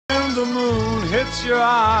the moon hits your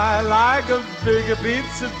eye like a big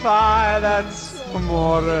pizza pie. That's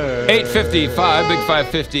amore. 855, Big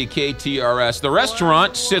 550 KTRS. The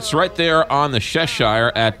restaurant sits right there on the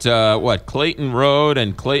Cheshire at, Clayton Road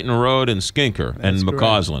and Skinker and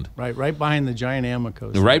McCausland. Right behind the giant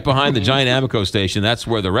Amico station. Right behind the giant Amico station. That's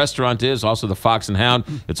where the restaurant is, also the Fox and Hound.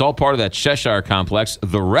 It's all part of that Cheshire complex.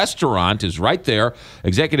 The restaurant is right there.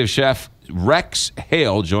 Executive Chef Rex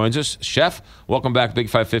Hale joins us. Chef, welcome back to Big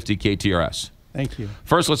 550 KTRS. Thank you.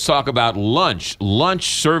 First, let's talk about lunch.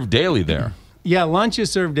 Lunch served daily there. Yeah, lunch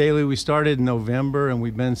is served daily. We started in November, and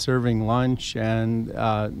we've been serving lunch, and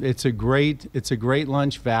it's a great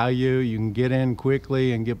lunch value. You can get in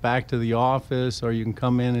quickly and get back to the office, or you can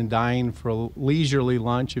come in and dine for a leisurely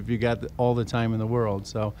lunch if you got all the time in the world.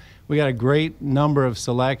 So we got a great number of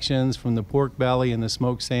selections from the pork belly and the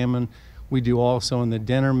smoked salmon. We do also in the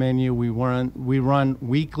dinner menu. We run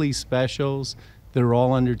weekly specials. They're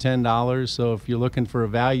all under $10, so if you're looking for a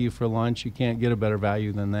value for lunch, you can't get a better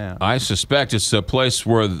value than that. I suspect it's a place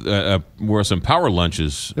where some power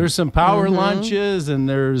lunches. There's some power lunches, and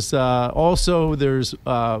there's also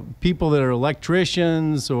people that are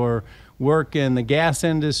electricians or work in the gas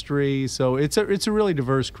industry. So it's a really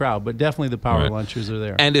diverse crowd, but definitely the power lunches are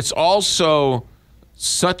there. And it's also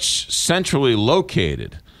such centrally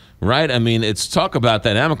located. Right? I mean, it's talk about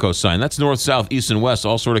that Amico sign. That's north, south, east, and west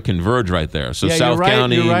all sort of converge right there. So South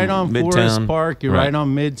County, you're right on Midtown. Forest Park. You're right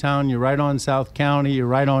on Midtown. You're right on South County. You're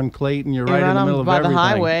right on Clayton. You're right in the middle of everything. By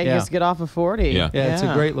the highway. Just get off of 40. Yeah, it's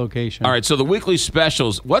a great location. All right, so the weekly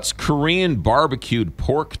specials. What's Korean barbecued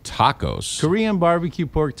pork tacos? Korean barbecue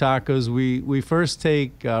pork tacos. We first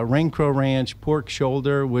take Rain Crow Ranch pork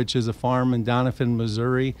shoulder, which is a farm in Doniphan,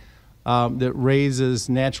 Missouri, that raises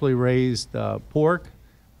naturally raised pork.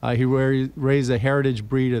 He raised a heritage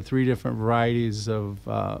breed of 3 different varieties of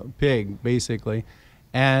pig, basically.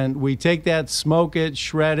 And we take that, smoke it,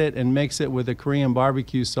 shred it, and mix it with a Korean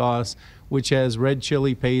barbecue sauce, which has red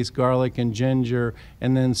chili paste, garlic, and ginger,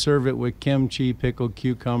 and then serve it with kimchi, pickled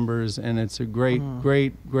cucumbers, and it's a great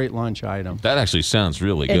lunch item. That actually sounds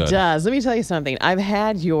really good. It does. Let me tell you something. I've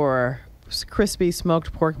had your crispy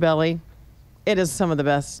smoked pork belly. It is some of the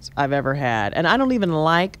best I've ever had. And I don't even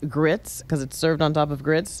like grits because it's served on top of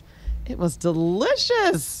grits. It was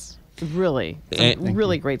delicious. Really.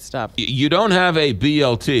 Really great stuff. You don't have a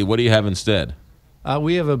BLT. What do you have instead?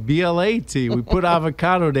 We have a BLAT. We put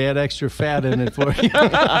avocado to add extra fat in it for you.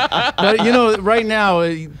 But, right now,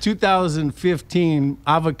 2015,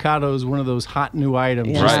 avocado is one of those hot new items.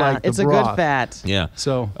 Yeah, just like it's the a broth. good fat. Yeah.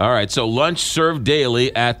 So, all right. So lunch served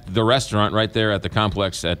daily at the restaurant right there at the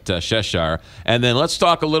complex at Cheshire. And then let's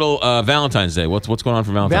talk a little Valentine's Day. What's going on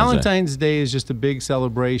for Valentine's Day? Valentine's Day is just a big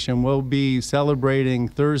celebration. We'll be celebrating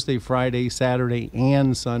Thursday, Friday, Saturday,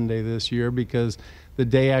 and Sunday this year because the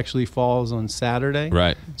day actually falls on Saturday.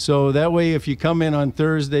 Right. So that way, if you come in on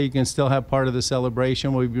Thursday, you can still have part of the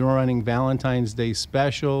celebration. We'll be running Valentine's Day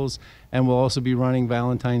specials, and we'll also be running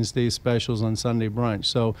Valentine's Day specials on Sunday brunch.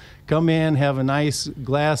 So come in, have a nice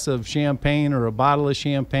glass of champagne or a bottle of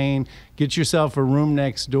champagne, get yourself a room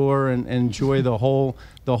next door, and enjoy the whole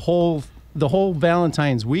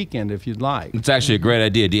Valentine's weekend if you'd like. It's actually a great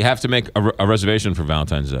idea. Do you have to make a reservation for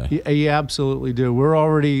Valentine's Day? You absolutely do. We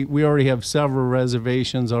already have several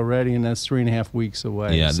reservations already, and that's 3.5 weeks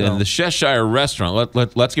away. Yeah. So. Then the Cheshire restaurant.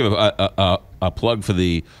 Let's give a plug for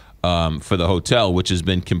the hotel, which has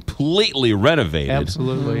been completely renovated.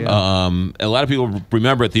 Absolutely. Yeah. A lot of people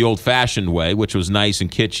remember it the old-fashioned way, which was nice and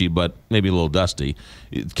kitschy, but maybe a little dusty.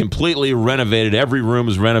 It's completely renovated. Every room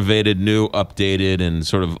is renovated, new, updated, and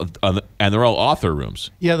and they're all author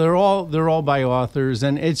rooms. Yeah, they're all by authors,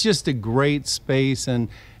 and it's just a great space. And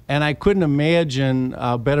I couldn't imagine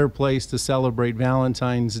a better place to celebrate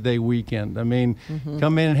Valentine's Day weekend. I mean,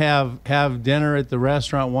 come in and have dinner at the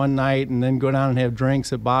restaurant one night and then go down and have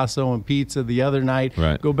drinks at Basso and pizza the other night.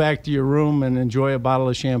 Right. Go back to your room and enjoy a bottle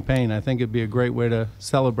of champagne. I think it'd be a great way to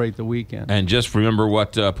celebrate the weekend. And just remember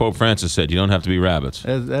what Pope Francis said: you don't have to be rabbits.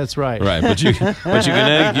 That's right. Right, but you can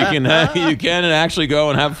actually go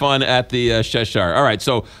and have fun at the Cheshire. All right,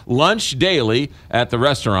 so lunch daily at the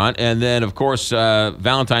restaurant, and then of course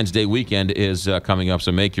Valentine's Day weekend is coming up,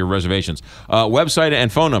 so make your reservations. Website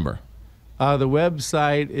and phone number. The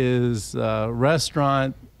website is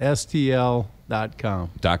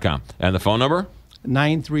restaurantstl.com. And the phone number?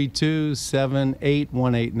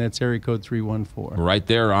 932-7818, and that's area code 314. Right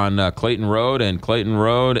there on Clayton Road and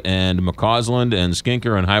McCausland and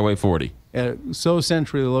Skinker and Highway 40. So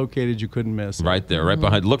centrally located, you couldn't miss it. Right there, right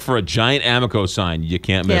behind. Look for a giant Amico sign. You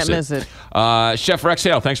can't miss it. Can't miss it. Chef Rex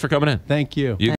Hale, thanks for coming in. Thank you.